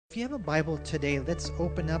If you have a Bible today, let's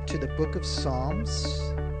open up to the book of Psalms,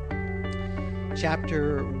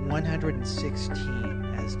 chapter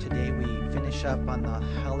 116, as today we finish up on the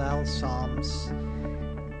Hallel Psalms.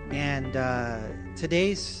 And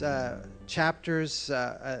today's chapters,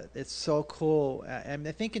 it's so cool. And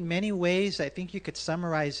I think in many ways, I think you could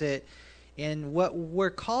summarize it in what we're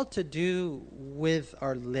called to do with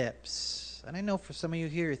our lips. And I know for some of you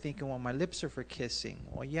here, you're thinking, well, my lips are for kissing.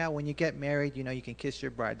 Well, yeah, when you get married, you can kiss your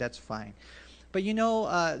bride. That's fine. But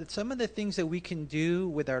some of the things that we can do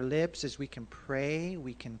with our lips is we can pray,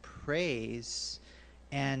 we can praise,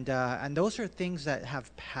 and those are things that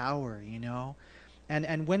have power.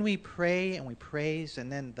 And when we pray and we praise,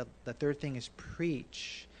 and then the third thing is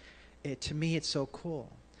preach, to me it's so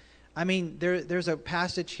cool. I mean, there's a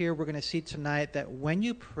passage here we're going to see tonight that when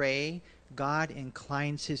you pray, God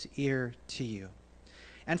inclines his ear to you.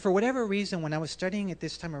 And for whatever reason, when I was studying it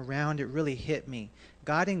this time around, it really hit me.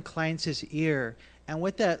 God inclines his ear. And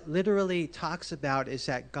what that literally talks about is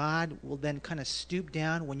that God will then kind of stoop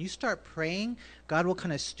down. When you start praying, God will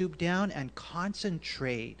kind of stoop down and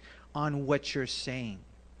concentrate on what you're saying.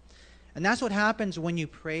 And that's what happens when you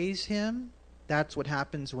praise him. That's what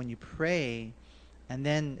happens when you pray. And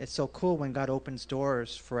then it's so cool when God opens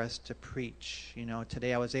doors for us to preach.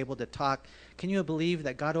 Today I was able to talk. Can you believe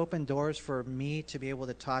that God opened doors for me to be able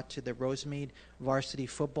to talk to the Rosemead varsity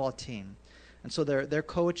football team? And so their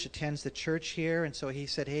coach attends the church here, and so he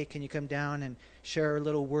said, hey, can you come down and share a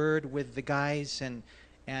little word with the guys and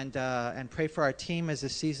pray for our team as the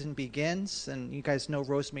season begins? And you guys know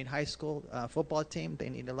Rosemead High School football team. They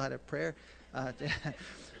need a lot of prayer.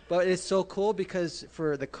 But it's so cool because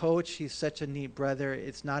for the coach, he's such a neat brother.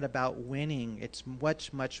 It's not about winning. It's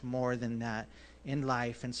much, much more than that in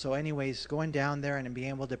life. And so anyways, going down there and being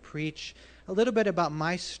able to preach a little bit about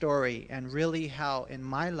my story and really how in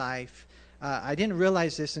my life, I didn't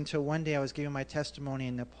realize this until one day I was giving my testimony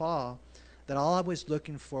in Nepal, that all I was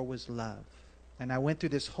looking for was love. And I went through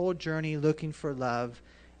this whole journey looking for love.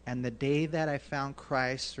 And the day that I found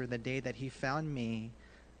Christ, or the day that he found me,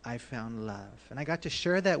 I found love. And I got to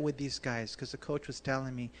share that with these guys because the coach was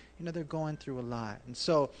telling me, they're going through a lot. And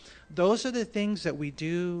so those are the things that we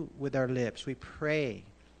do with our lips. We pray,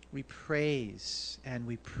 we praise, and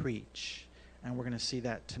we preach. And we're going to see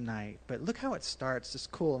that tonight. But look how it starts. It's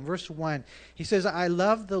cool. In verse 1, he says, I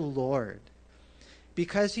love the Lord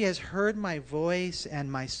because he has heard my voice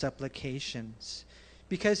and my supplications,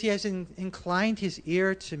 because he has inclined his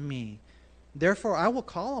ear to me. Therefore, I will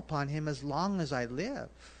call upon him as long as I live.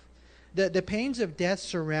 The pains of death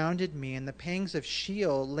surrounded me, and the pangs of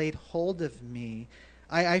Sheol laid hold of me.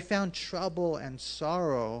 I found trouble and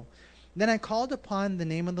sorrow. Then I called upon the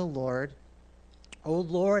name of the Lord. O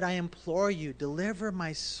Lord, I implore you, deliver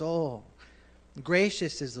my soul.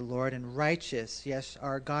 Gracious is the Lord and righteous. Yes,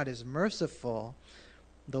 our God is merciful.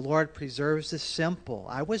 The Lord preserves the simple.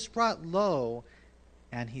 I was brought low,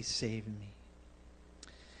 and he saved me.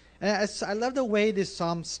 And I love the way this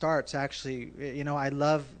psalm starts, actually. I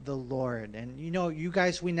love the Lord. And, you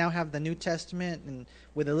guys, we now have the New Testament, and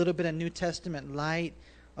with a little bit of New Testament light,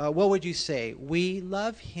 what would you say? We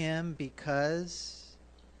love him because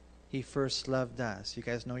he first loved us. You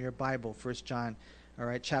guys know your Bible, 1 John,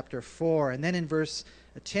 chapter 4. And then in verse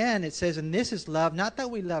 10, it says, and this is love, not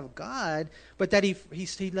that we love God, but that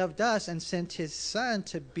he loved us and sent his Son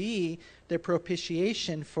to be the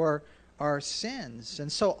propitiation for our sins.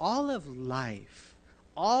 And so all of life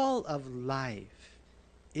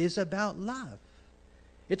is about love.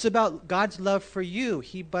 It's about God's love for you.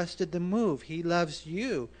 He busted the move. He loves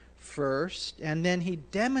you first, and then he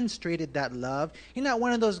demonstrated that love. He's not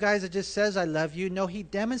one of those guys that just says, I love you. No, he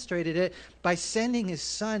demonstrated it by sending his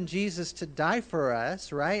Son, Jesus, to die for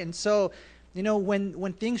us, right? And so,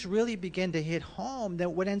 when things really begin to hit home,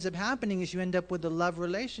 then what ends up happening is you end up with a love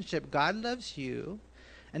relationship. God loves you.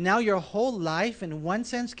 And now your whole life, in one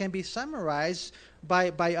sense, can be summarized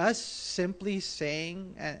by us simply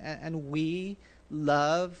saying, and we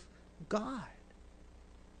love God.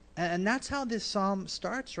 And that's how this psalm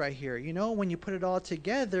starts right here. When you put it all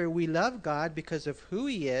together, we love God because of who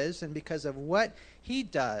he is and because of what he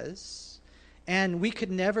does. And we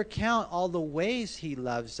could never count all the ways he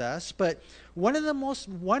loves us. But one of the most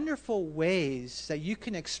wonderful ways that you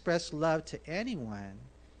can express love to anyone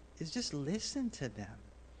is just listen to them.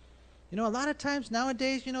 A lot of times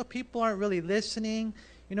nowadays, people aren't really listening,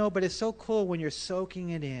 but it's so cool when you're soaking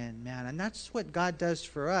it in, man. And that's what God does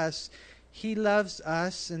for us. He loves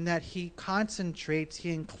us in that he concentrates,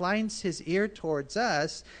 he inclines his ear towards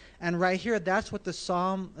us. And right here, that's what the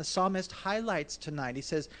psalmist highlights tonight. He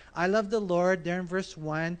says, I love the Lord, there in verse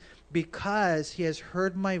 1, because he has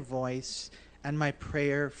heard my voice and my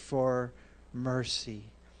prayer for mercy.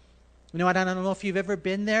 I don't know if you've ever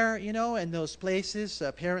been there, in those places.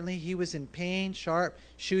 Apparently he was in pain, sharp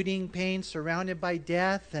shooting pain, surrounded by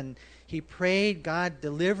death, and he prayed, God,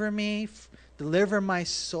 deliver me, deliver my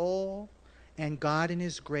soul. And God in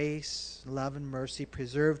his grace, love, and mercy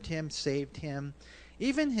preserved him, saved him,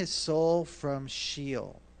 even his soul from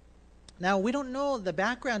Sheol. Now, we don't know the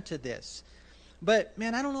background to this, but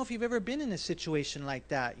man, I don't know if you've ever been in a situation like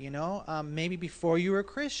that, maybe before you were a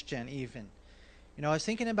Christian even. I was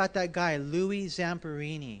thinking about that guy, Louis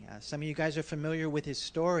Zamperini. Some of you guys are familiar with his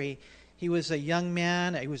story. He was a young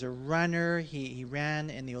man. He was a runner. He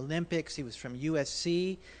ran in the Olympics. He was from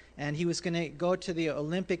USC, and he was going to go to the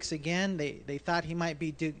Olympics again. They thought he might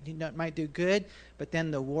do good, but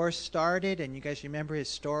then the war started, and you guys remember his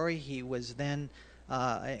story. He was then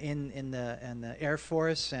in the Air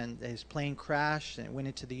Force, and his plane crashed and it went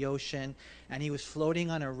into the ocean, and he was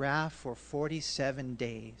floating on a raft for 47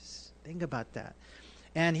 days. Think about that.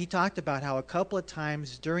 And he talked about how a couple of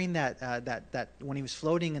times during that when he was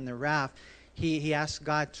floating in the raft, he asked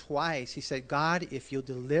God twice. He said, God, if you'll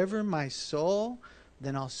deliver my soul,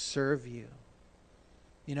 then I'll serve you.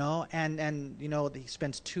 And he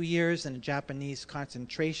spends 2 years in a Japanese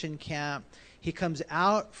concentration camp. He comes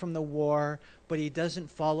out from the war, but he doesn't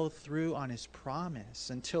follow through on his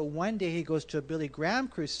promise until one day he goes to a Billy Graham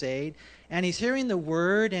crusade, and he's hearing the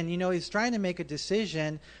word, and he's trying to make a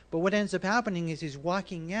decision, but what ends up happening is he's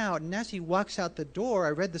walking out, and as he walks out the door,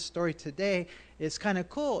 I read the story today, it's kind of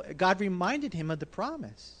cool. God reminded him of the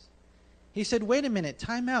promise. He said, wait a minute,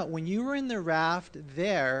 time out. When you were in the raft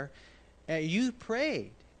there, you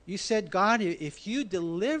prayed. You said, God, if you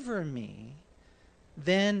deliver me,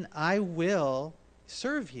 then I will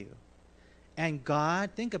serve you. And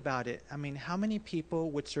God, think about it. I mean, how many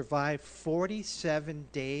people would survive 47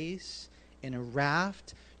 days in a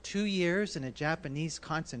raft, 2 years in a Japanese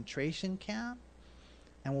concentration camp?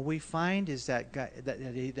 And what we find is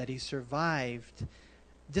that he survived.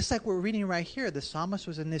 Just like we're reading right here, the psalmist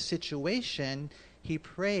was in this situation. He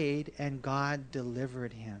prayed, and God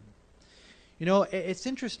delivered him. It's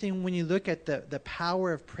interesting when you look at the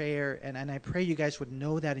power of prayer, and I pray you guys would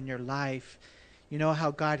know that in your life.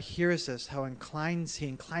 How God hears us, how he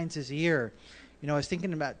inclines his ear. I was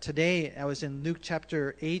thinking about today, I was in Luke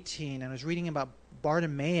chapter 18, and I was reading about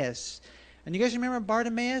Bartimaeus. And you guys remember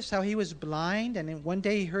Bartimaeus, how he was blind, and then one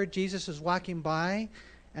day he heard Jesus was walking by,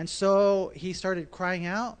 and so he started crying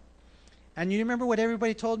out. And you remember what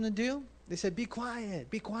everybody told him to do? They said, be quiet,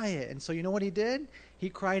 be quiet. And so you know what he did? He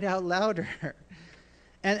cried out louder.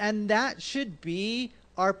 And that should be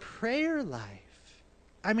our prayer life.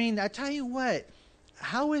 I mean, I tell you what,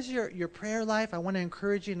 how is your prayer life? I want to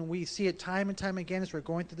encourage you, and we see it time and time again as we're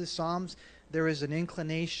going through the Psalms. There is an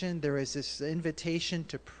inclination, there is this invitation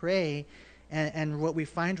to pray. And what we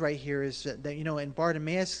find right here is that in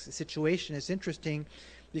Bartimaeus' situation is interesting,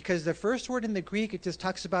 because the first word in the Greek, it just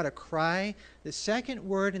talks about a cry. The second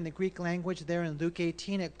word in the Greek language there in Luke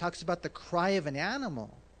 18, it talks about the cry of an animal.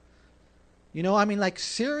 Like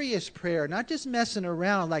serious prayer, not just messing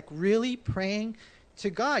around, like really praying to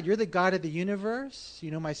God. You're the God of the universe.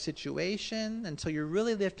 You know my situation. And so you're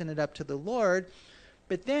really lifting it up to the Lord.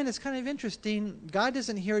 But then it's kind of interesting. God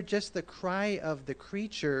doesn't hear just the cry of the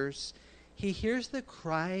creatures. He hears the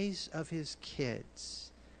cries of his kids.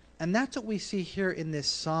 And that's what we see here in this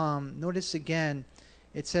psalm. Notice again,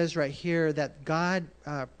 it says right here that God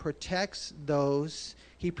protects those.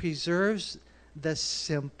 He preserves the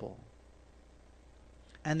simple.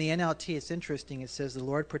 And the NLT, it's interesting. It says the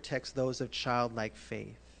Lord protects those of childlike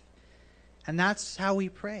faith. And that's how we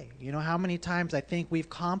pray. How many times I think we've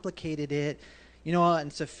complicated it,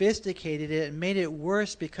 and sophisticated it and made it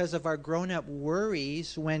worse because of our grown-up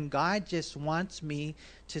worries, when God just wants me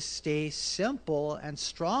to stay simple and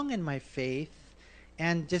strong in my faith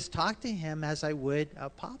and just talk to him as I would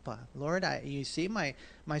Papa. Lord, you see my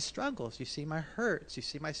struggles. You see my hurts. You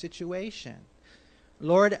see my situation.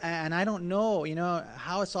 Lord, and I don't know,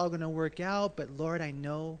 how it's all going to work out, but Lord, I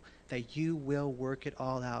know that you will work it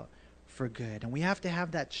all out for good. And we have to have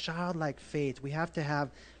that childlike faith. We have to have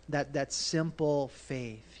that simple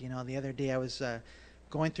faith. The other day I was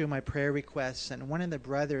going through my prayer requests, and one of the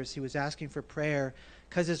brothers, he was asking for prayer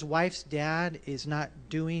because his wife's dad is not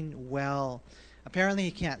doing well. Apparently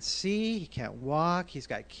he can't see, he can't walk, he's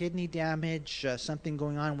got kidney damage, something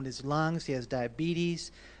going on with his lungs, he has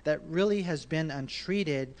diabetes that really has been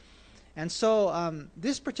untreated. And so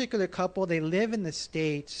this particular couple, they live in the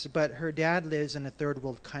States, but her dad lives in a third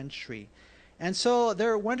world country. And so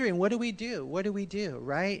they're wondering, what do we do? What do we do,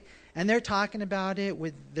 right? And they're talking about it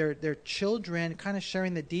with their children, kind of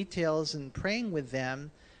sharing the details and praying with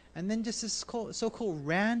them. And then just this so-called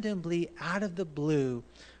randomly out of the blue,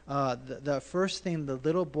 the first thing the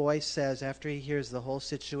little boy says after he hears the whole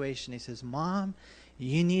situation, he says, "Mom,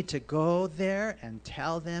 you need to go there and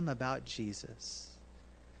tell them about Jesus."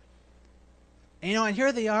 And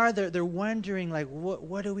here they are, they're wondering, like,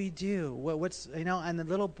 what do we do? What's and the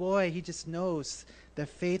little boy, he just knows the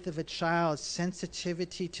faith of a child,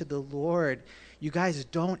 sensitivity to the Lord. You guys,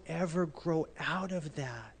 don't ever grow out of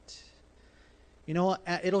that.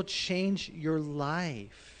 It'll change your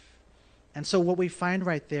life. And so what we find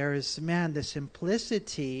right there is, man, the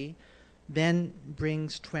simplicity then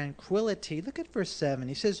brings tranquility. Look at verse 7.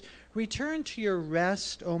 He says, "Return to your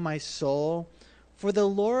rest, O my soul, for the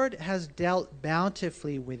Lord has dealt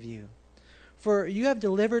bountifully with you. For you have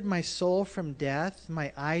delivered my soul from death,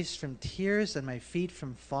 my eyes from tears, and my feet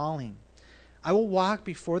from falling. I will walk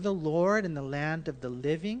before the Lord in the land of the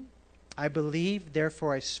living. I believed,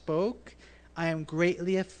 therefore I spoke. I am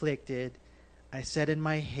greatly afflicted. I said in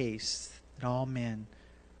my haste that all men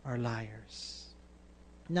are liars."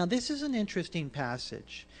 Now, this is an interesting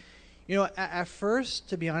passage. At first,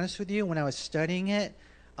 to be honest with you, when I was studying it,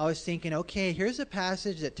 I was thinking, okay, here's a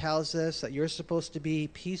passage that tells us that you're supposed to be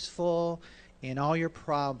peaceful in all your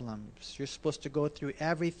problems. You're supposed to go through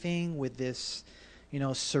everything with this,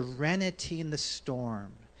 serenity in the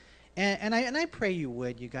storm. And I pray you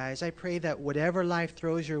would, you guys. I pray that whatever life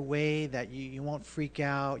throws your way, that you won't freak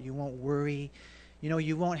out, you won't worry,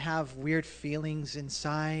 you won't have weird feelings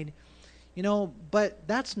inside. But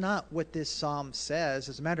that's not what this psalm says.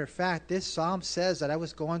 As a matter of fact, this psalm says that I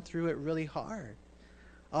was going through it really hard.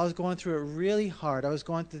 I was going through it really hard. I was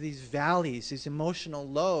going through these valleys, these emotional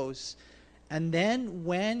lows. And then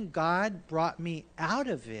when God brought me out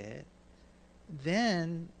of it,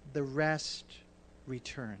 then the rest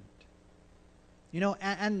returned.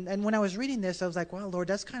 And when I was reading this, I was like, wow, Lord,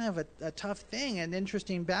 that's kind of a tough thing, an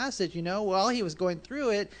interesting passage. While he was going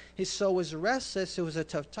through it, his soul was restless. It was a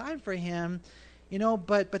tough time for him.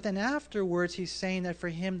 But then afterwards, he's saying that for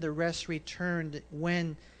him, the rest returned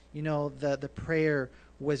when, the prayer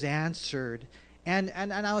was answered. And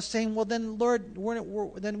I was saying, well, then, Lord,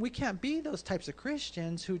 then we can't be those types of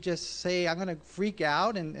Christians who just say, I'm going to freak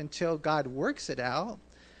out until God works it out.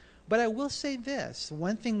 But I will say this,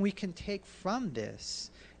 one thing we can take from this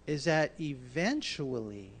is that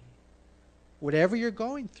eventually, whatever you're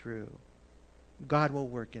going through, God will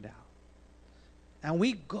work it out. And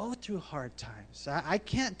we go through hard times. I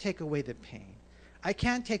can't take away the pain. I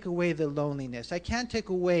can't take away the loneliness. I can't take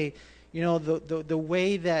away, the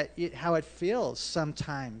way that how it feels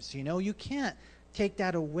sometimes. You can't take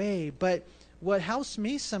that away. But what helps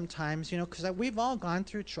me sometimes, because we've all gone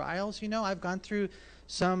through trials. I've gone through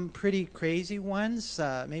some pretty crazy ones.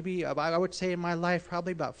 Maybe I would say in my life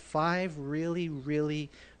probably about 5 really, really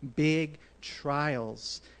big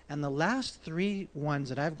trials. And the last 3 ones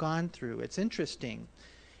that I've gone through, it's interesting.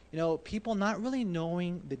 People not really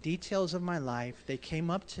knowing the details of my life, they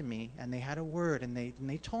came up to me and they had a word and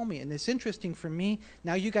they told me. And it's interesting for me.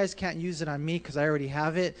 Now you guys can't use it on me because I already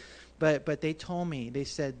have it. But they told me, they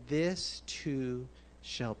said, "This too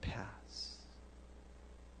shall pass."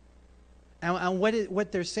 And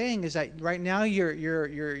what they're saying is that right now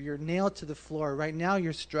you're nailed to the floor. Right now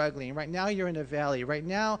you're struggling. Right now you're in a valley. Right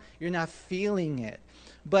now you're not feeling it.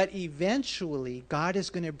 But eventually God is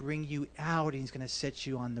going to bring you out and he's going to set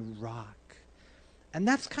you on the rock. And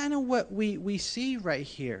that's kind of what we see right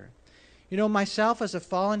here. Myself as a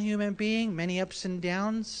fallen human being, many ups and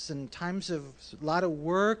downs and times of a lot of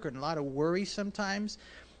work and a lot of worry sometimes.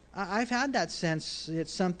 I've had that sense that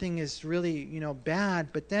something is really, bad,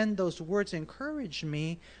 but then those words encourage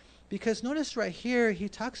me because notice right here, he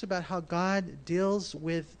talks about how God deals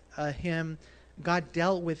with him, God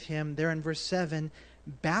dealt with him there in verse 7,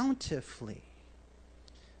 bountifully.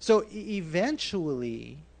 So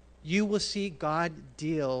eventually, you will see God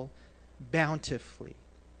deal bountifully.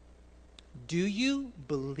 Do you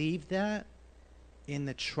believe that in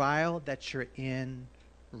the trial that you're in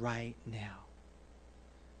right now?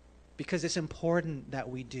 Because it's important that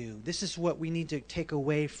we do. This is what we need to take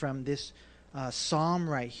away from this psalm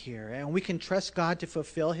right here. And we can trust God to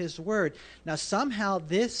fulfill his word. Now, somehow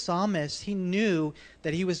this psalmist, he knew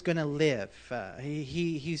that he was going to live.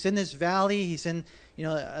 He's in this valley. He's in,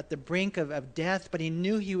 at the brink of death, but he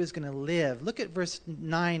knew he was going to live. Look at verse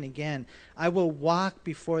 9 again. I will walk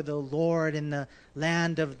before the Lord in the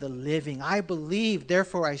land of the living. I believe,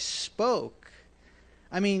 therefore I spoke.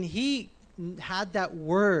 I mean, he had that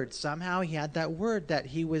word. Somehow he had that word that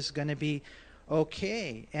he was going to be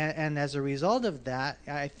okay. And as a result of that,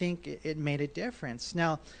 I think it made a difference.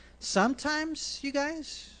 Now, sometimes, you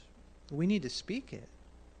guys, we need to speak it.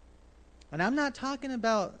 And I'm not talking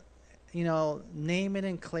about, name it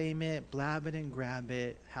and claim it, blab it and grab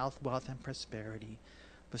it, health, wealth, and prosperity.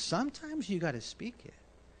 But sometimes you got to speak it.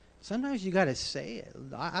 Sometimes you got to say it.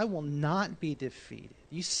 I will not be defeated.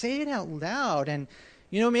 You say it out loud. And,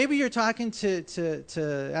 maybe you're talking to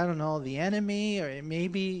I don't know, the enemy, or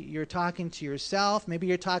maybe you're talking to yourself. Maybe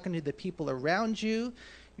you're talking to the people around you.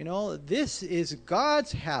 This is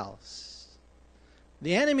God's house.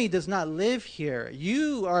 The enemy does not live here.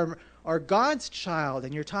 You are God's child,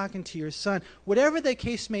 and you're talking to your son. Whatever the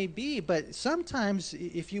case may be, but sometimes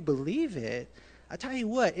if you believe it, I tell you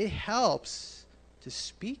what, it helps to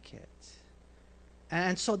speak it.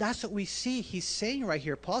 And so that's what we see he's saying right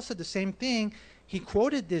here. Paul said the same thing. He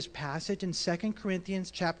quoted this passage in 2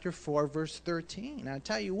 Corinthians chapter 4, verse 13. And I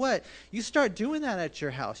tell you what, you start doing that at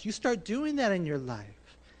your house. You start doing that in your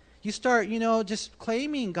life. You start, just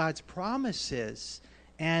claiming God's promises.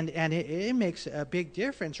 And it makes a big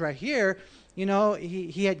difference right here.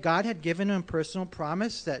 God had given him a personal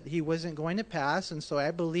promise that he wasn't going to pass. And so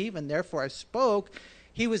I believe, and therefore I spoke.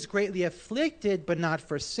 He was greatly afflicted, but not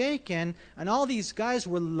forsaken. And all these guys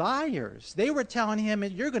were liars. They were telling him,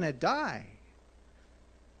 you're going to die.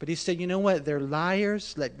 But he said, you know what? They're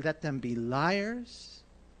liars. Let them be liars.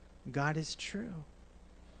 God is true.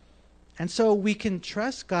 And so we can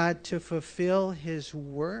trust God to fulfill his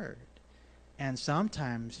word. And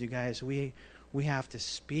sometimes, you guys, we have to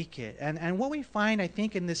speak it. And what we find, I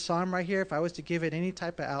think, in this psalm right here, if I was to give it any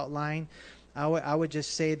type of outline, I would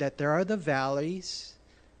just say that there are the valleys,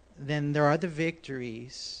 then there are the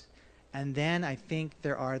victories, and then I think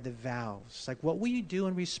there are the vows. Like, what will you do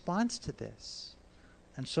in response to this?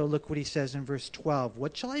 And so look what he says in verse 12.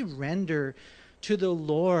 What shall I render to the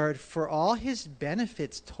Lord for all his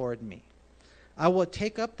benefits toward me? I will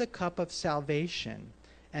take up the cup of salvation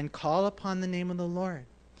and call upon the name of the Lord.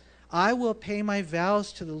 I will pay my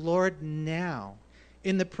vows to the Lord now,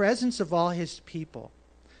 in the presence of all his people.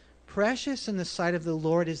 Precious in the sight of the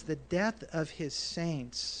Lord is the death of his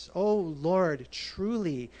saints. O Lord,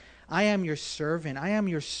 truly, I am your servant. I am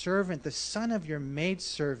your servant, the son of your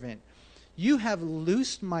maidservant. You have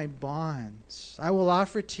loosed my bonds. I will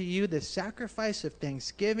offer to you the sacrifice of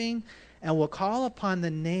thanksgiving and will call upon the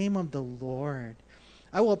name of the Lord.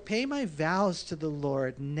 I will pay my vows to the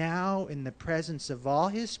Lord now in the presence of all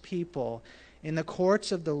his people, in the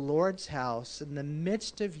courts of the Lord's house, in the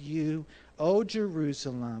midst of you, O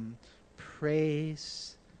Jerusalem.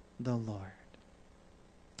 Praise the Lord.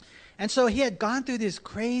 And so he had gone through this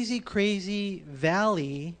crazy, crazy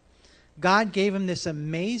valley. God gave him this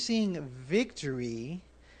amazing victory.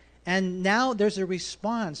 And now there's a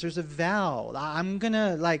response. There's a vow. I'm going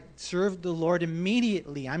to serve the Lord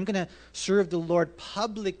immediately. I'm going to serve the Lord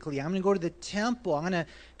publicly. I'm going to go to the temple. I'm going to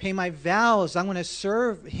pay my vows. I'm going to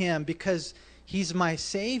serve him because he's my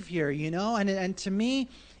Savior, And to me,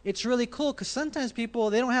 it's really cool because sometimes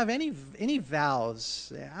people, they don't have any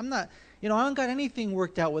vows. I'm not, I don't got anything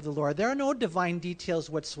worked out with the Lord. There are no divine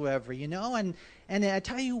details whatsoever, And I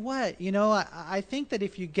tell you what, I think that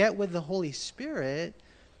if you get with the Holy Spirit,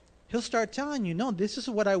 he'll start telling you, no, this is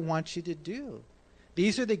what I want you to do.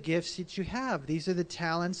 These are the gifts that you have. These are the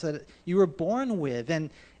talents that you were born with. And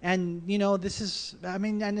this is,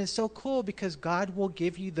 and it's so cool because God will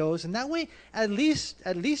give you those. And that way, at least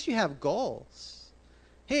you have goals.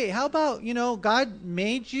 Hey, how about, God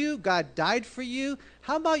made you, God died for you.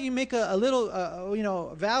 How about you make a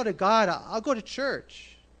little, vow to God, I'll go to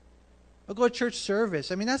church. I'll go to church service.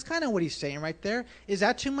 That's kind of what he's saying right there. Is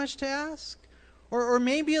that too much to ask? Or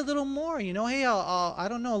maybe a little more, hey, I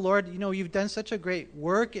don't know, Lord, you've done such a great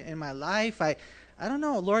work in my life. I don't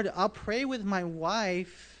know, Lord, I'll pray with my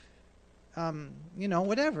wife,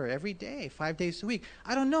 whatever, every day, 5 days a week.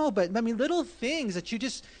 I don't know, but little things that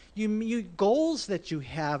you goals that you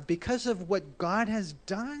have because of what God has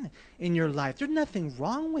done in your life. There's nothing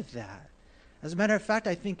wrong with that. As a matter of fact,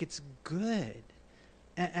 I think it's good.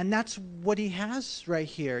 And that's what he has right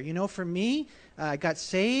here. For me, I got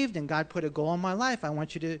saved and God put a goal in my life. I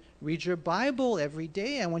want you to read your Bible every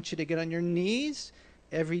day. I want you to get on your knees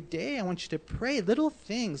every day. I want you to pray. Little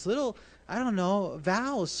things,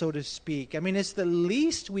 vows, so to speak. It's the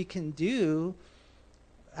least we can do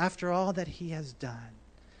after all that he has done.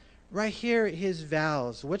 Right here, his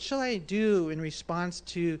vows. What shall I do in response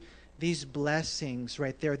to these blessings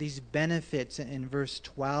right there, these benefits in verse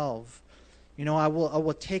 12? I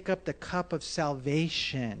will take up the cup of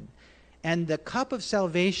salvation. And the cup of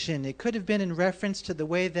salvation, it could have been in reference to the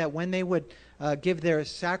way that when they would give their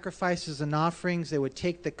sacrifices and offerings, they would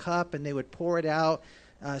take the cup and they would pour it out,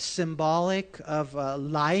 symbolic of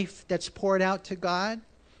life that's poured out to God,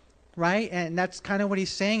 right? And that's kind of what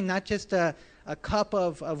he's saying, not just a a cup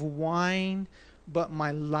of wine, but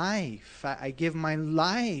my life. I give my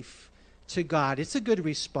life to God. It's a good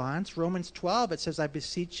response. Romans 12, it says, I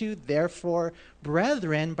beseech you, therefore,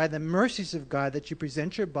 brethren, by the mercies of God, that you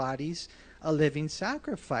present your bodies a living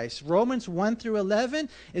sacrifice. Romans 1 through 11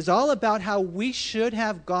 is all about how we should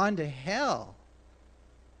have gone to hell.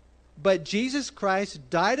 But Jesus Christ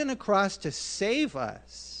died on a cross to save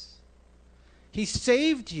us. He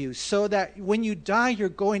saved you so that when you die, you're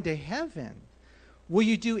going to heaven. Will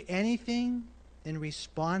you do anything in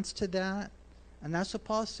response to that? And that's what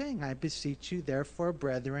Paul's saying. I beseech you, therefore,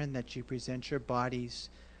 brethren, that you present your bodies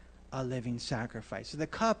a living sacrifice. So the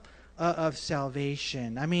cup of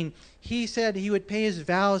salvation. I mean, he said he would pay his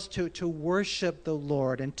vows to worship the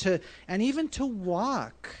Lord and even to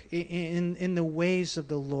walk in the ways of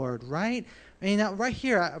the Lord, right? I mean, right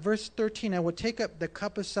here, verse 13, I will take up the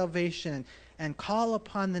cup of salvation and call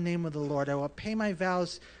upon the name of the Lord. I will pay my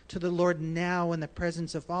vows to the Lord now in the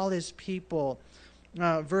presence of all his people.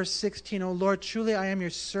 Verse 16, O Lord, truly I am your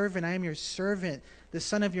servant. I am your servant, the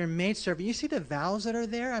son of your maidservant. You see the vows that are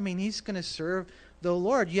there? I mean, he's going to serve the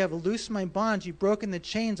Lord. You have loosed my bonds. You've broken the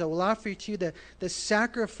chains. I will offer to you the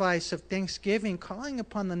sacrifice of thanksgiving, calling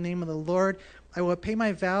upon the name of the Lord. I will pay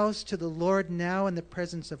my vows to the Lord now in the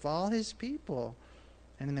presence of all his people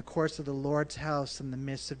and in the courts of the Lord's house in the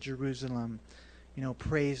midst of Jerusalem.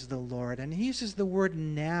 Praise the Lord. And he uses the word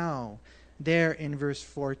now there in verse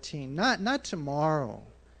 14. Not tomorrow.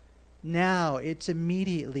 Now. It's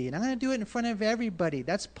immediately. And I'm going to do it in front of everybody.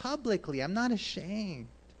 That's publicly. I'm not ashamed.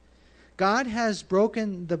 God has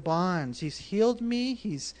broken the bonds. He's healed me.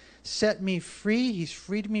 He's set me free. He's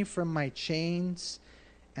freed me from my chains.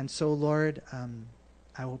 And so, Lord,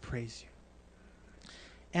 I will praise you.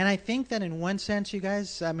 And I think that in one sense, you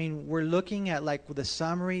guys, I mean, we're looking at like the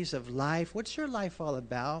summaries of life. What's your life all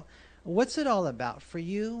about? What's it all about for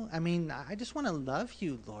you? I mean, I just want to love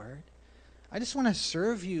you, Lord. I just want to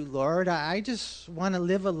serve you, Lord. I just want to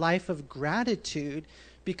live a life of gratitude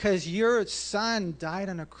because your son died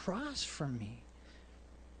on a cross for me.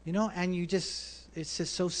 And it's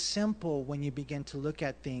just so simple when you begin to look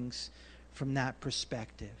at things from that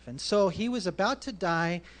perspective. And so he was about to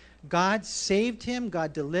die. God saved him.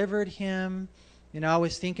 God delivered him. I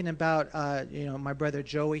was thinking about, my brother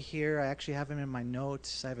Joey here. I actually have him in my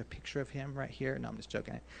notes. I have a picture of him right here. No, I'm just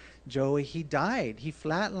joking. Joey, he died. He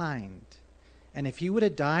flatlined. And if he would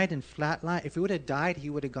have died and flatlined, if he would have died,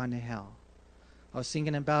 he would have gone to hell. I was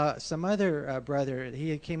thinking about some other brother.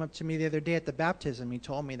 He came up to me the other day at the baptism. He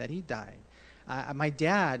told me that he died. My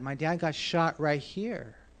dad got shot right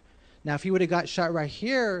here. Now, if he would have got shot right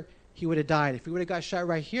here, he would have died. If he would have got shot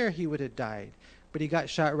right here, he would have died. But he got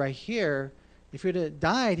shot right here. If he would have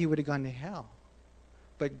died, he would have gone to hell.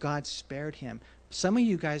 But God spared him. Some of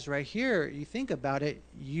you guys right here, you think about it,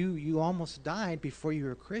 you almost died before you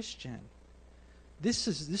were a Christian. This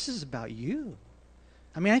is about you.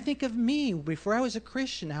 I mean, I think of me before I was a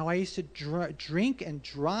Christian, how I used to drink and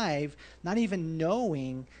drive, not even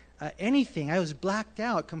knowing anything. I was blacked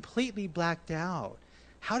out, completely blacked out.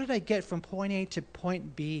 How did I get from point A to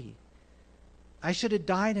point B? I should have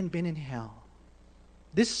died and been in hell.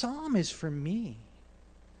 This psalm is for me.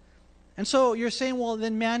 And so you're saying, well,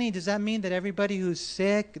 then, Manny, does that mean that everybody who's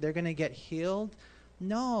sick, they're going to get healed?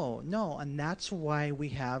 No. And that's why we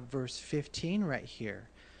have verse 15 right here.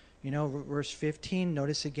 Verse 15,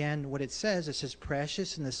 notice again what it says. It says,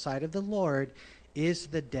 precious in the sight of the Lord is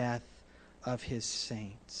the death of his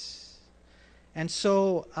saints. And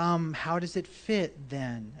so how does it fit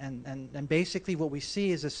then? And basically what we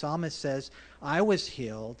see is the psalmist says, I was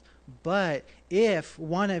healed, but if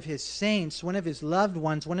one of his saints, one of his loved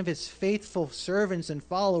ones, one of his faithful servants and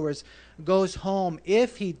followers goes home,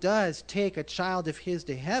 if he does take a child of his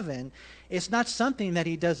to heaven, it's not something that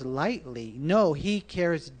he does lightly. No, he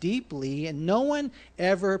cares deeply, and no one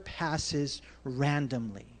ever passes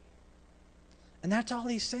randomly. And that's all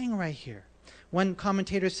he's saying right here. One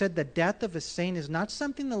commentator said the death of a saint is not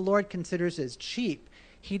something the Lord considers as cheap.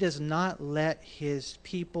 He does not let his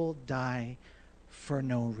people die for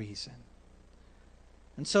no reason.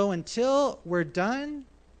 And so until we're done,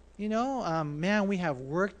 man, we have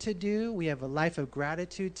work to do. We have a life of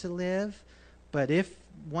gratitude to live. But if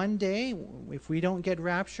one day, if we don't get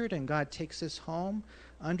raptured and God takes us home,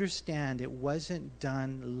 understand it wasn't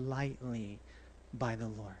done lightly by the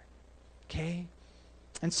Lord. Okay?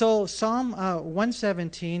 And so Psalm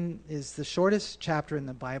 117 is the shortest chapter in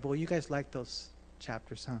the Bible. You guys like those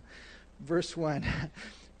chapters, huh? Verse 1.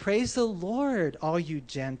 Praise the Lord, all you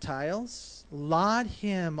Gentiles. Laud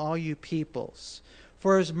him, all you peoples.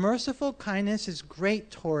 For his merciful kindness is great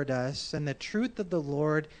toward us, and the truth of the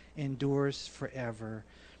Lord endures forever.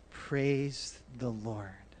 Praise the Lord.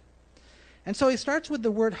 And so he starts with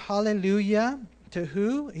the word hallelujah. To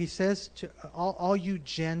who? He says to all you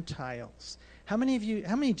Gentiles. How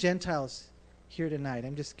many Gentiles here tonight?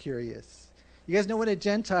 I'm just curious. You guys know what a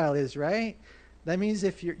Gentile is, right? That means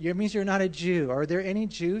you're not a Jew. Are there any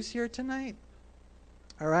Jews here tonight?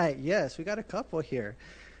 All right, yes, we got a couple here.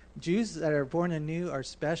 Jews that are born anew are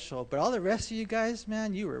special, but all the rest of you guys,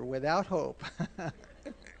 man, you were without hope.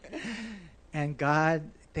 And God,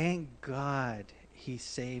 thank God, he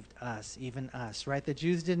saved us, even us, right? The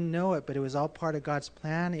Jews didn't know it, but it was all part of God's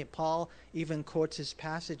plan. Paul even quotes his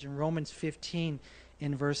passage in Romans 15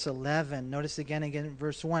 in verse 11. Notice again in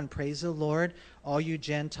verse 1, praise the Lord, all you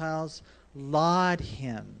Gentiles, laud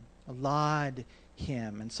him, laud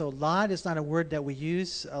him. And so laud is not a word that we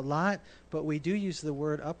use a lot, but we do use the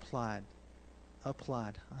word applaud.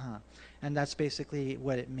 Applaud. And that's basically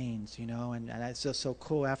what it means, and it's just so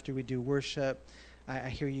cool. After we do worship, I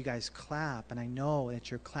hear you guys clap, and I know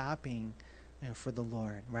that you're clapping for the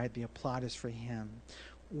Lord, right? The applaud is for him.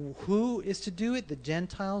 Who is to do it? The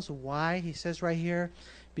Gentiles. Why? He says right here,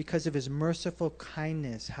 because of his merciful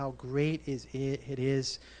kindness, how great it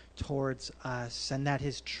is towards us, and that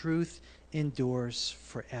his truth endures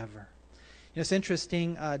forever. It's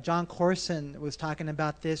interesting. John Corson was talking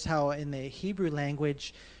about this, how in the Hebrew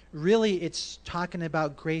language, really it's talking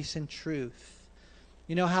about grace and truth.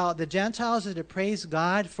 You know how the Gentiles are to praise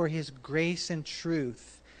God for his grace and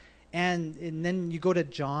truth. And then you go to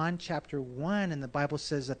John chapter 1, and the Bible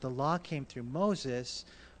says that the law came through Moses,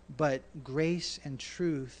 but grace and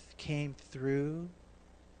truth came through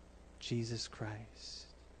Jesus Christ.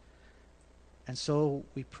 And so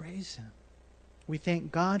we praise him. We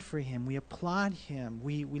thank God for him. We applaud him.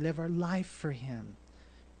 We live our life for him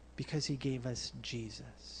because he gave us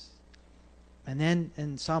Jesus. And then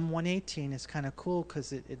in Psalm 118, it's kind of cool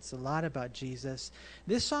because it's a lot about Jesus.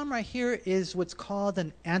 This psalm right here is what's called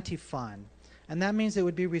an antiphon. And that means it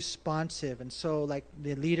would be responsive. And so like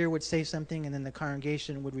the leader would say something and then the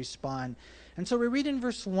congregation would respond. And so we read in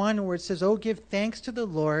verse 1 where it says, "Oh, give thanks to the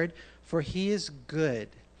Lord, for he is good,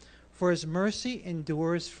 for his mercy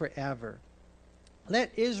endures forever.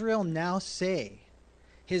 Let Israel now say,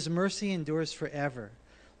 his mercy endures forever.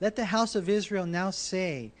 Let the house of Israel now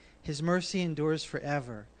say, his mercy endures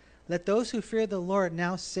forever. Let those who fear the Lord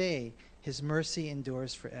now say, his mercy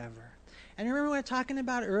endures forever." And remember what I was talking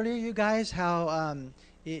about earlier, you guys, how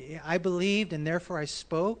I believed and therefore I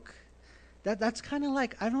spoke? That's kind of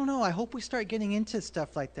like, I don't know, I hope we start getting into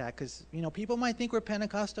stuff like that because, people might think we're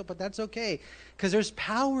Pentecostal, but that's okay because there's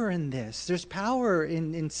power in this. There's power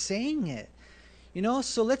in saying it.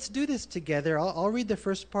 So let's do this together. I'll read the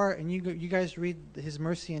first part and you guys read his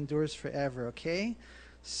mercy endures forever, okay?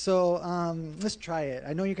 So let's try it.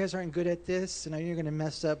 I know you guys aren't good at this. I know you're going to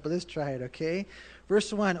mess up, but let's try it, okay?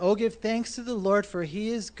 Verse 1, "Oh, give thanks to the Lord, for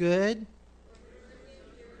he is good.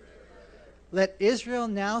 Let Israel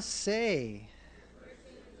now say.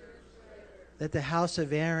 Let the house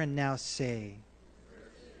of Aaron now say.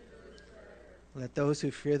 Let those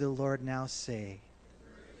who fear the Lord now say."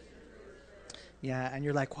 Yeah, and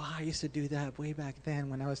you're like, wow, I used to do that way back then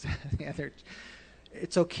when I was at the other.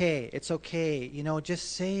 It's okay. It's okay.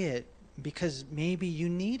 Just say it because maybe you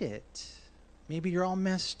need it. Maybe you're all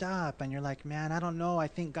messed up and you're like, man, I don't know. I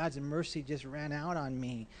think God's mercy just ran out on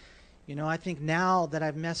me. I think now that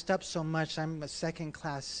I've messed up so much, I'm a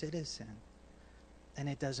second-class citizen. And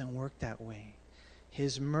it doesn't work that way.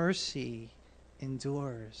 His mercy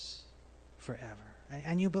endures forever.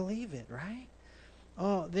 And you believe it, right?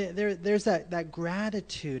 Oh, there's that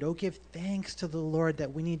gratitude. Oh, give thanks to the Lord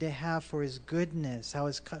that we need to have for his goodness, how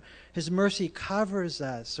his mercy covers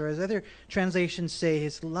us. Or as other translations say,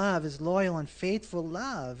 his love, his loyal and faithful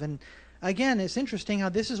love. And again, it's interesting how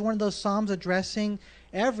this is one of those psalms addressing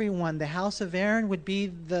everyone. The house of Aaron would be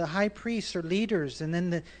the high priests or leaders, and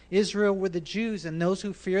then Israel were the Jews, and those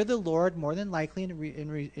who fear the Lord, more than likely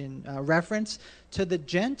in reference to the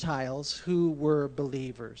Gentiles who were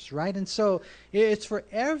believers, right? And so it's for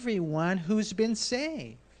everyone who's been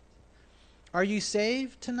saved. Are you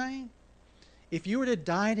saved tonight? If you were to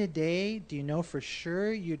die today, do you know for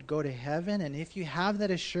sure you'd go to heaven? And if you have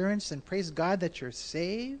that assurance, then praise God that you're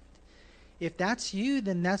saved. If that's you,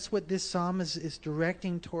 then that's what this psalm is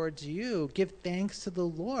directing towards you. Give thanks to the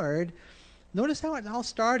Lord. Notice how it all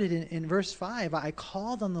started in verse 5. "I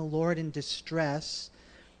called on the Lord in distress,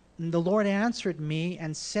 and the Lord answered me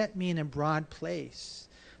and set me in a broad place.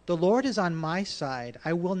 The Lord is on my side.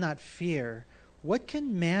 I will not fear. What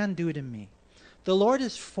can man do to me? The Lord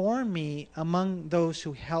is for me among those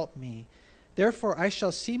who help me. Therefore I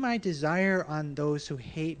shall see my desire on those who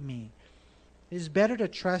hate me. It is better to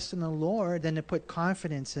trust in the Lord than to put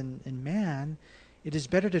confidence in man. It is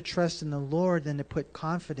better to trust in the Lord than to put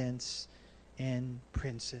confidence in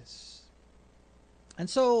princes. And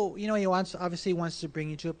so, he obviously wants to bring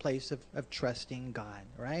you to a place of trusting God,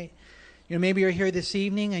 right? Maybe you're here this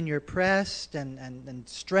evening and you're pressed and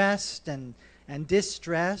stressed and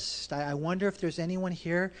distressed. I wonder if there's anyone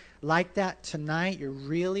here like that tonight. You're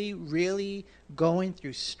really, really going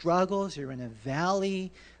through struggles. You're in a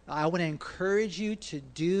valley. I want to encourage you to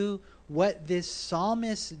do what this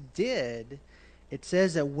psalmist did. It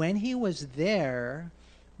says that when he was there,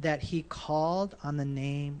 that he called on the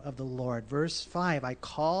name of the Lord. Verse 5, I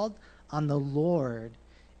called on the Lord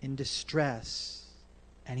in distress,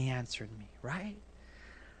 and he answered me, right?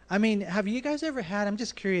 I mean, have you guys ever had, I'm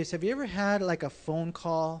just curious, have you ever had like a phone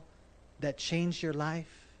call that changed your life?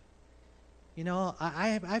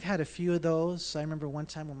 I've had a few of those. I remember one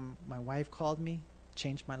time when my wife called me,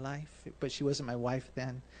 changed my life, but she wasn't my wife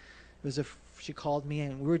then. She called me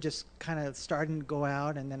and we were just kind of starting to go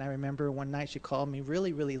out, and then I remember one night she called me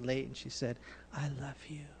really, really late and she said, I love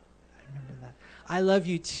you. I remember that. I love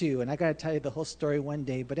you too. And I got to tell you the whole story one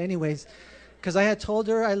day. But anyways, because I had told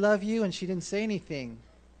her I love you and she didn't say anything.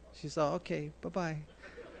 She said, okay, bye-bye.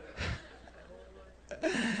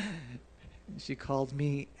 She called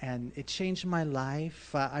me and it changed my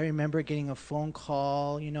life. I remember getting a phone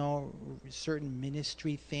call, certain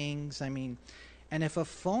ministry things. I mean, and if a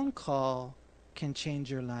phone call can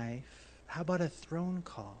change your life, how about a throne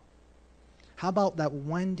call? How about that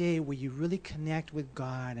one day where you really connect with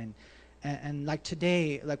God and like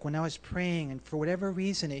today, like when I was praying and for whatever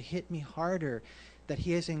reason it hit me harder that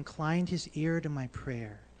he has inclined his ear to my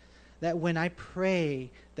prayer. That when I pray,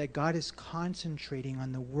 that God is concentrating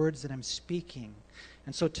on the words that I'm speaking.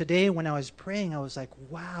 And so today when I was praying, I was like,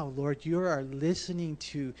 wow, Lord, you are listening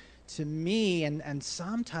to me. And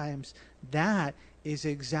sometimes that is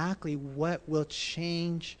exactly what will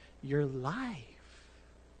change your life.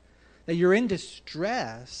 That you're in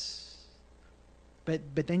distress, but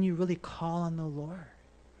then you really call on the Lord.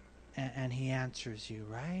 And he answers you,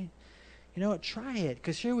 right? Try it,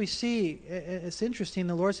 because here we see, it's interesting,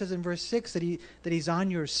 the Lord says in verse 6 that he's on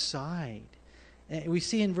your side. We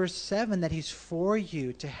see in verse 7 that he's for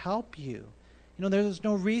you, to help you. There's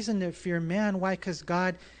no reason to fear man. Why? Because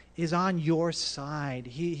God is on your side.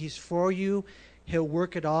 He's for you. He'll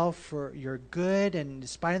work it all for your good. And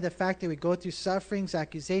despite of the fact that we go through sufferings,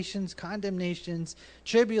 accusations, condemnations,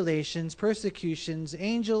 tribulations, persecutions,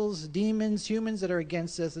 angels, demons, humans that are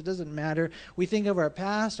against us, it doesn't matter. We think of our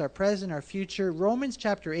past, our present, our future. Romans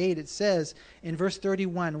chapter 8, it says in verse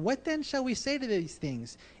 31, what then shall we say to these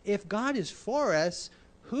things? If God is for us,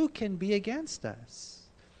 who can be against us?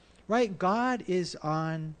 Right? God is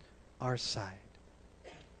on our side.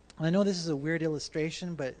 I know this is a weird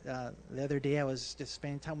illustration, but the other day I was just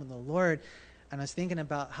spending time with the Lord, and I was thinking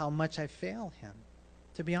about how much I fail him.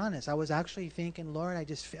 To be honest, I was actually thinking, Lord, I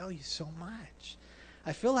just fail you so much.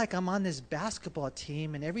 I feel like I'm on this basketball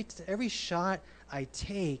team, and every shot I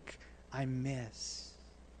take, I miss.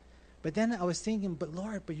 But then I was thinking, but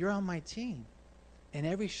Lord, but you're on my team, and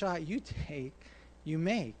every shot you take, you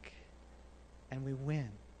make, and we win.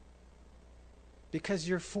 Because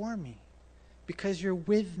you're for me. Because you're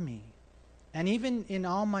with me. And even in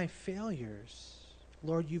all my failures,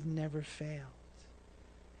 Lord, you've never failed.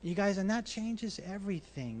 You guys, and that changes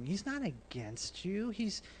everything. He's not against you.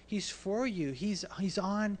 He's for you. He's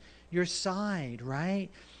on your side, right?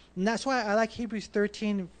 And that's why I like Hebrews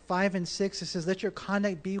 13, 5 and 6. It says, let your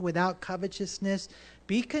conduct be without covetousness.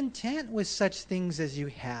 Be content with such things as you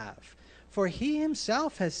have. For he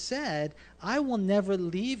himself has said, I will never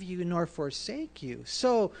leave you nor forsake you.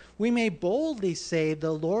 So we may boldly say,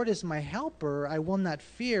 the Lord is my helper. I will not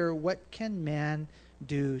fear. What can man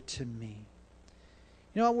do to me?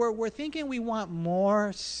 We're thinking we want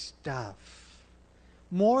more stuff.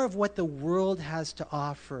 More of what the world has to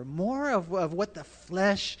offer. More of what the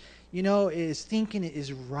flesh, is thinking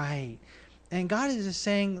is right. And God is just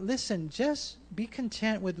saying, listen, just be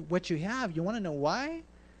content with what you have. You want to know why?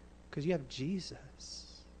 Because you have Jesus.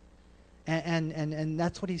 And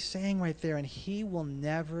that's what he's saying right there. And he will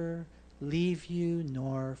never leave you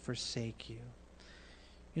nor forsake you.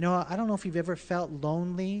 I don't know if you've ever felt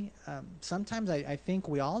lonely. Sometimes I think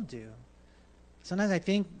we all do. Sometimes I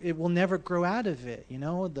think it will never grow out of it.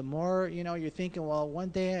 The more, you're thinking, well, one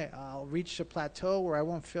day I'll reach a plateau where I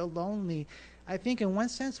won't feel lonely. I think in one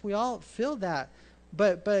sense we all feel that.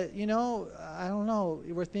 But I don't know.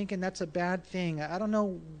 We're thinking that's a bad thing. I don't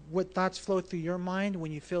know what thoughts flow through your mind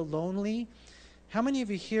when you feel lonely. How many of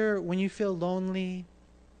you here, when you feel lonely,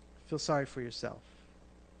 feel sorry for yourself?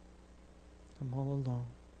 I'm all alone.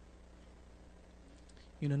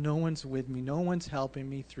 No one's with me. No one's helping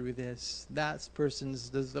me through this. That person's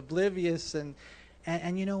just oblivious.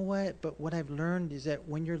 And you know what? But what I've learned is that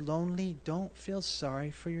when you're lonely, don't feel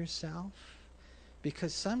sorry for yourself.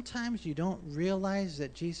 Because sometimes you don't realize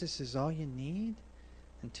that Jesus is all you need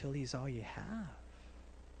until he's all you have.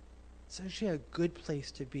 It's actually a good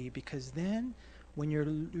place to be, because then when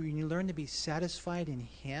you learn to be satisfied in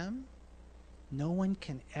him, no one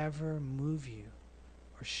can ever move you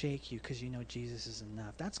or shake you, because you know Jesus is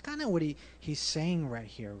enough. That's kind of what he's saying right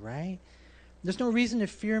here, right? There's no reason to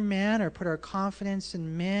fear man or put our confidence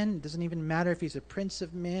in men. It doesn't even matter if he's a prince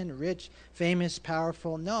of men, rich, famous,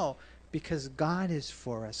 powerful. No, because God is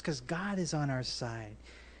for us, because God is on our side.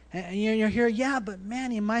 And you're here, yeah, but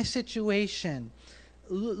man, in my situation,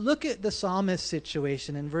 look at the psalmist's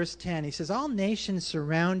situation in verse 10. He says, all nations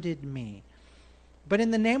surrounded me, but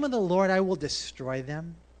in the name of the Lord I will destroy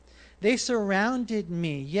them. They surrounded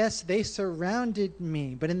me. Yes, they surrounded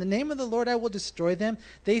me. But in the name of the Lord I will destroy them.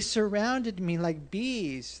 They surrounded me like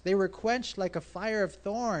bees. They were quenched like a fire of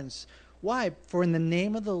thorns. Why? For in the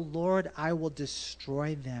name of the Lord I will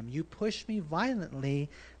destroy them. You pushed me violently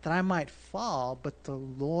that I might fall, but the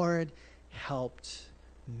Lord helped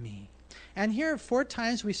me. And here 4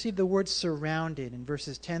 times we see the word surrounded in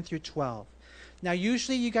verses 10 through 12. Now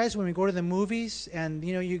usually you guys, when we go to the movies and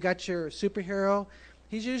you got your superhero,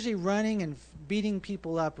 he's usually running and beating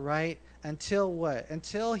people up, right? Until what?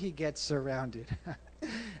 Until he gets surrounded.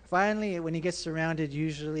 Finally, when he gets surrounded,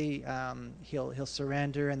 usually he'll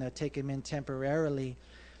surrender and they'll take him in temporarily.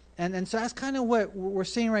 And so that's kind of what we're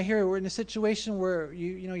seeing right here. We're in a situation where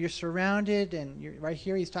you're surrounded, and right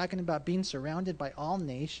here he's talking about being surrounded by all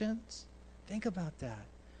nations. Think about that,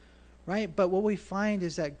 right? But what we find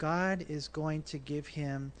is that God is going to give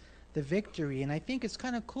him the victory. And I think it's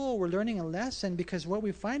kind of cool. We're learning a lesson, because what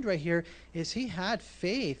we find right here is he had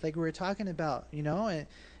faith, like we were talking about,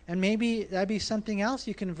 and maybe that'd be something else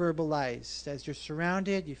you can verbalize. As you're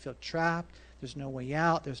surrounded, you feel trapped, there's no way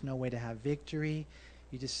out, there's no way to have victory.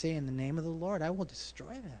 You just say, in the name of the Lord, I will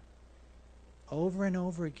destroy them. Over and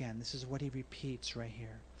over again, this is what he repeats right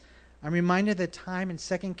here. I'm reminded of the time in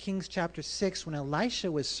 2 Kings chapter 6 when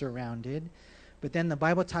Elisha was surrounded. But then the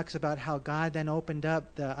Bible talks about how God then opened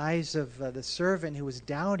up the eyes of the servant who was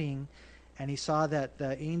doubting, and he saw that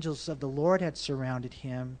the angels of the Lord had surrounded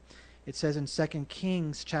him. It says in 2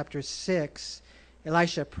 Kings chapter 6,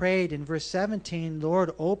 Elisha prayed in verse 17,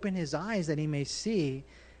 Lord, open his eyes that he may see.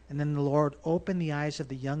 And then the Lord opened the eyes of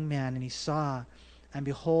the young man, and he saw, and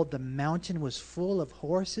behold, the mountain was full of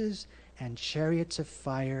horses and chariots of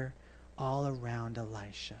fire all around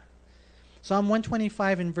Elisha. Psalm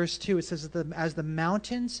 125 in verse 2, it says, as the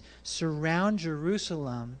mountains surround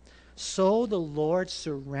Jerusalem, so the Lord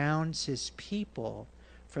surrounds his people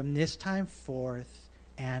from this time forth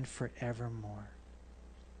and forevermore.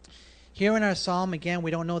 Here in our psalm, again,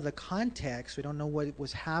 we don't know the context. We don't know what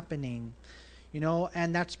was happening,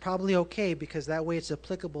 and that's probably okay, because that way it's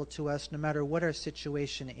applicable to us no matter what our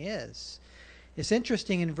situation is. It's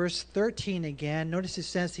interesting in verse 13 again. Notice it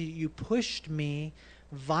says, you pushed me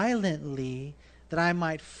violently that I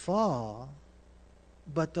might fall,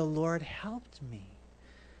 but the Lord helped me.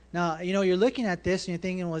 Now, you're looking at this and you're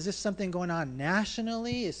thinking, well, is this something going on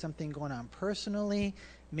nationally? Is something going on personally?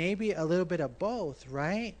 Maybe a little bit of both,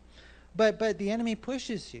 right? But the enemy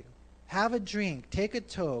pushes you. Have a drink, take a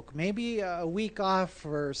toke, maybe a week off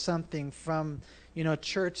or something from,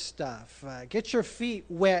 church stuff. Get your feet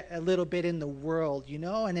wet a little bit in the world,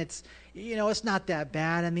 and it's not that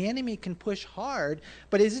bad. And the enemy can push hard,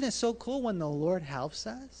 but isn't it so cool when the Lord helps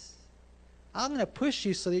us? I'm going to push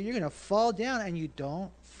you so that you're going to fall down and you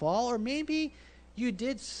don't fall. Or maybe you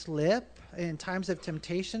did slip in times of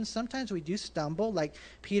temptation. Sometimes we do stumble, like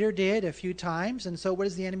Peter did a few times. And so what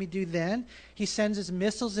does the enemy do then? He sends his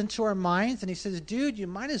missiles into our minds and he says, dude, you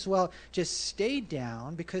might as well just stay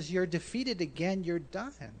down, because you're defeated again. You're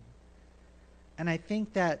done. And I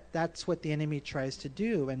think that's what the enemy tries to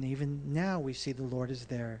do. And even now we see the Lord is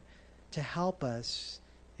there to help us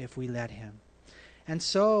if we let him. And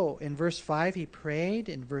so in verse 5, he prayed.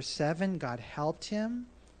 In verse 7, God helped him.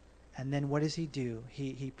 And then what does he do?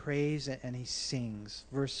 He prays and he sings.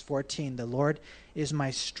 Verse 14, the Lord is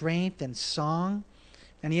my strength and song,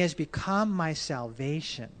 and he has become my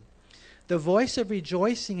salvation. The voice of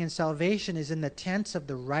rejoicing and salvation is in the tents of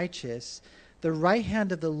the righteous. The right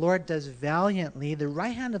hand of the Lord does valiantly. The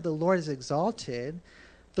right hand of the Lord is exalted.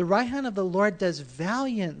 The right hand of the Lord does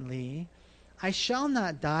valiantly. I shall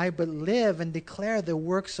not die, but live and declare the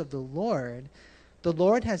works of the Lord. The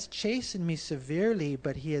Lord has chastened me severely,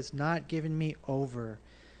 but he has not given me over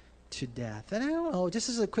to death. And I don't know, just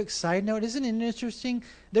as a quick side note, isn't it interesting?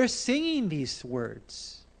 They're singing these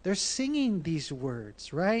words. They're singing these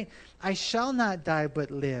words, right? I shall not die but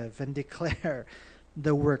live and declare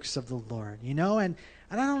the works of the Lord, you know? And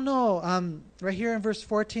I don't know, right here in verse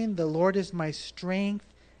 14, the Lord is my strength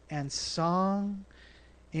and song.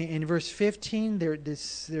 In verse 15,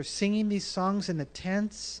 they're singing these songs in the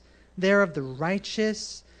tents there of the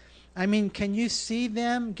righteous. I mean, can you see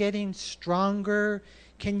them getting stronger?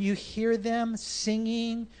 Can you hear them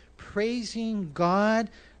singing, praising God,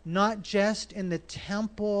 not just in the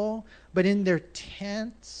temple, but in their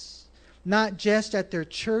tents? Not just at their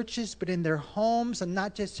churches, but in their homes, and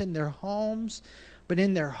not just in their homes, but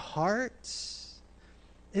in their hearts?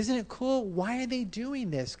 Isn't it cool? Why are they doing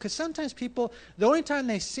this? Because sometimes people, the only time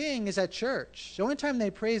they sing is at church. The only time they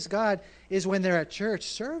praise God is when they're at church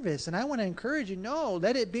service. And I want to encourage you, no,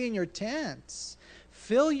 let it be in your tents.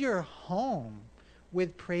 Fill your home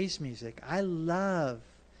with praise music. I love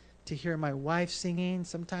to hear my wife singing.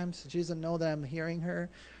 Sometimes she doesn't know that I'm hearing her.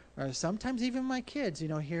 Or sometimes even my kids,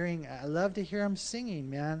 I love to hear them singing,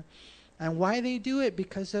 man. And why they do it?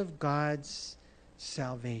 Because of God's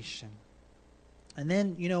salvation. And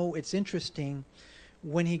then, it's interesting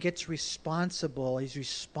when he gets responsible, he's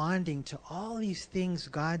responding to all these things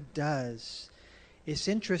God does. It's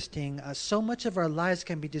interesting. So much of our lives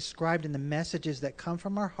can be described in the messages that come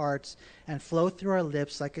from our hearts and flow through our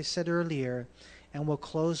lips, like I said earlier. And we'll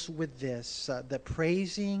close with this, the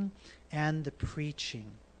praising and the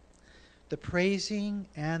preaching. The praising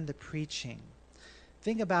and the preaching.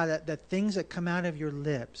 Think about it, the things that come out of your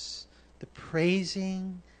lips, the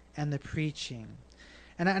praising and the preaching.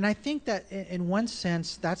 And I think that in one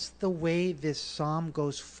sense, that's the way this psalm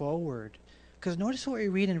goes forward. Because notice what we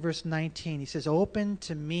read in verse 19. He says, open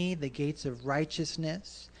to me the gates of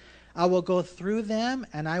righteousness. I will go through them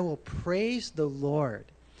and I will praise the Lord.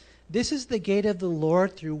 This is the gate of the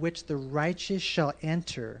Lord through which the righteous shall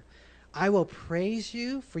enter. I will praise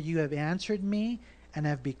you, for you have answered me and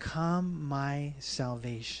have become my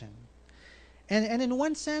salvation. And in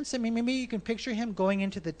one sense, I mean, maybe you can picture him going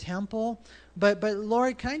into the temple, but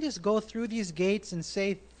Lord, can I just go through these gates and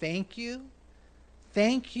say thank you?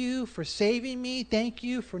 Thank you for saving me. Thank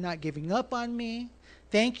you for not giving up on me.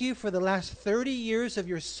 Thank you for the last 30 years of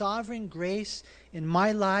your sovereign grace in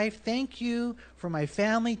my life. Thank you for my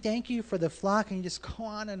family. Thank you for the flock. And you just go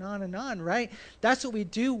on and on and on, right? That's what we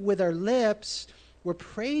do with our lips. We're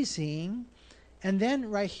praising. And then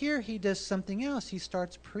right here, he does something else. He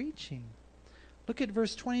starts preaching. Look at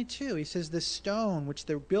verse 22. He says, the stone which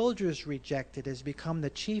the builders rejected has become the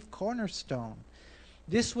chief cornerstone.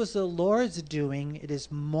 This was the Lord's doing. It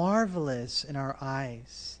is marvelous in our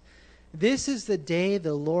eyes. This is the day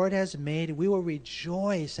the Lord has made. We will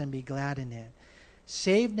rejoice and be glad in it.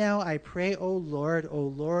 Save now, I pray, O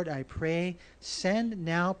Lord, I pray. Send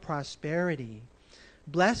now prosperity.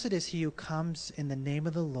 Blessed is he who comes in the name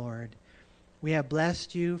of the Lord. We have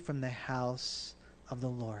blessed you from the house of the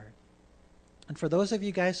Lord. And for those of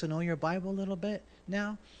you guys who know your Bible a little bit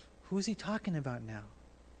now, who's he talking about now?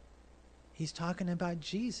 He's talking about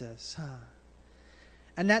Jesus, huh?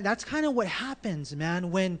 And that's kind of what happens, man.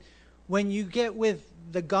 When you get with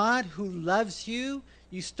the God who loves you,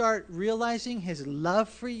 you start realizing his love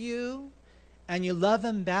for you, and you love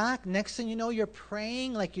him back. Next thing you know, you're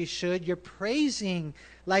praying like you should, you're praising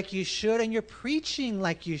like you should, and you're preaching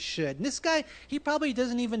like you should. And this guy, he probably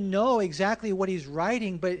doesn't even know exactly what he's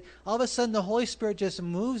writing, but all of a sudden the Holy Spirit just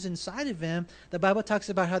moves inside of him. The Bible talks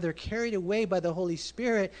about how they're carried away by the Holy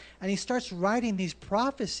Spirit, and he starts writing these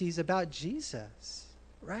prophecies about Jesus,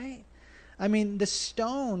 right? I mean, the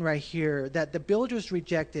stone right here that the builders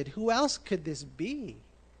rejected, who else could this be?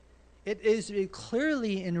 It is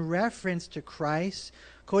clearly in reference to Christ,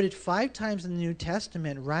 quoted 5 times in the New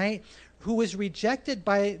Testament, right? Who was rejected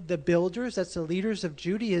by the builders, that's the leaders of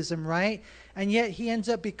Judaism, right? And yet he ends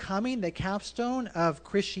up becoming the capstone of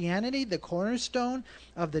Christianity, the cornerstone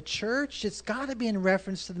of the church. It's got to be in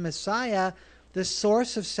reference to the Messiah, the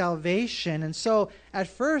source of salvation. And so at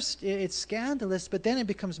first it's scandalous, but then it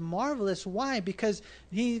becomes marvelous. Why? Because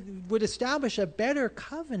he would establish a better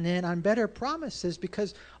covenant on better promises,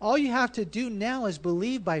 because all you have to do now is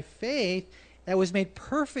believe by faith that was made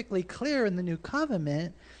perfectly clear in the new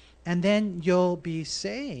covenant, and then you'll be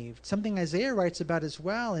saved. Something Isaiah writes about as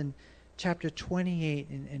well in chapter 28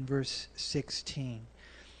 in verse 16.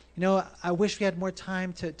 You know, I wish we had more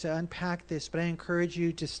time to unpack this, but I encourage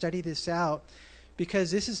you to study this out,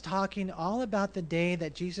 because this is talking all about the day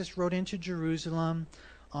that Jesus rode into Jerusalem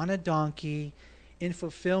on a donkey in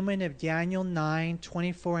fulfillment of Daniel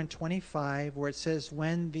 9:24 and 25, where it says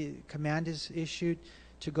when the command is issued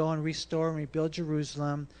to go and restore and rebuild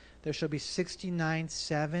Jerusalem, there shall be 69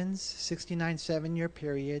 sevens, 69 7-year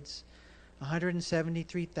periods,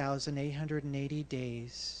 173,880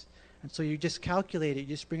 days. And so you just calculate it. You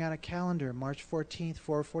just bring out a calendar. March 14th,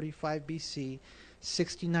 445 BC,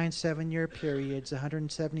 69 7-year periods,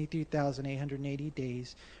 173,880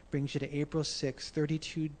 days, brings you to April 6th,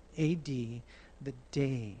 32 AD, the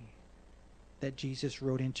day that Jesus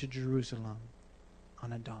rode into Jerusalem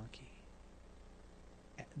on a donkey.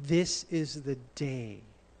 This is the day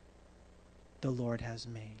the Lord has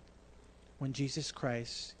made. When Jesus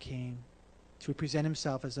Christ came to present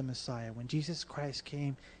himself as a Messiah, when Jesus Christ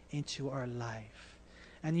came into our life.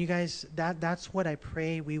 And you guys, that's what I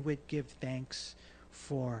pray we would give thanks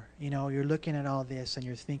for. You know, you're looking at all this and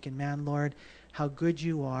you're thinking, man, Lord, how good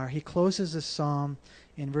you are. He closes the psalm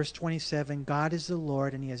in verse 27, God is the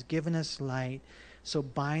Lord and he has given us light. So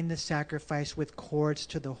bind the sacrifice with cords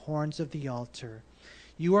to the horns of the altar.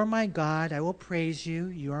 You are my God, I will praise you.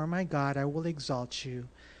 You are my God, I will exalt you.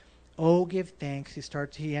 Oh, give thanks.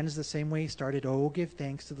 He ends the same way he started. Oh, give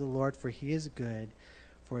thanks to the Lord, for he is good,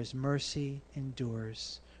 for his mercy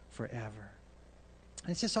endures forever.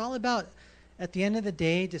 And it's just all about, at the end of the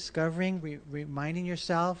day, discovering, reminding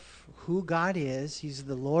yourself who God is. He's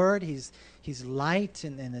the Lord. He's light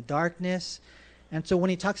in the darkness. And so when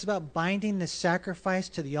he talks about binding the sacrifice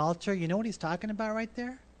to the altar, you know what he's talking about right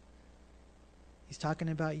there? He's talking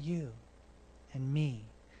about you and me.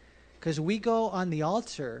 Because we go on the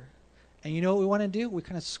altar, and you know what we want to do? We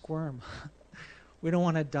kind of squirm. We don't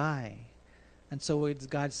want to die. And so what does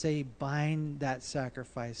God say? Bind that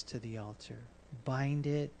sacrifice to the altar. Bind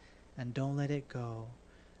it and don't let it go.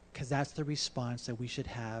 Because that's the response that we should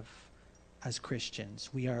have as Christians.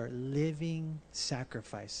 We are living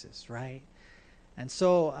sacrifices, right? And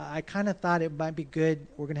so I kind of thought it might be good.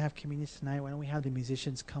 We're going to have communion tonight. Why don't we have the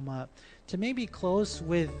musicians come up to maybe close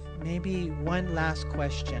with maybe one last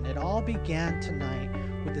question. It all began tonight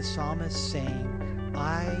with the psalmist saying,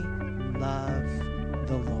 I love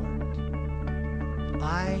the Lord.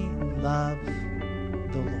 I love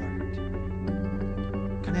the Lord.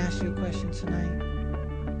 Can I ask you a question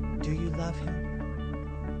tonight? Do you love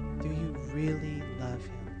him? Do you really love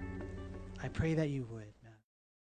him? I pray that you would.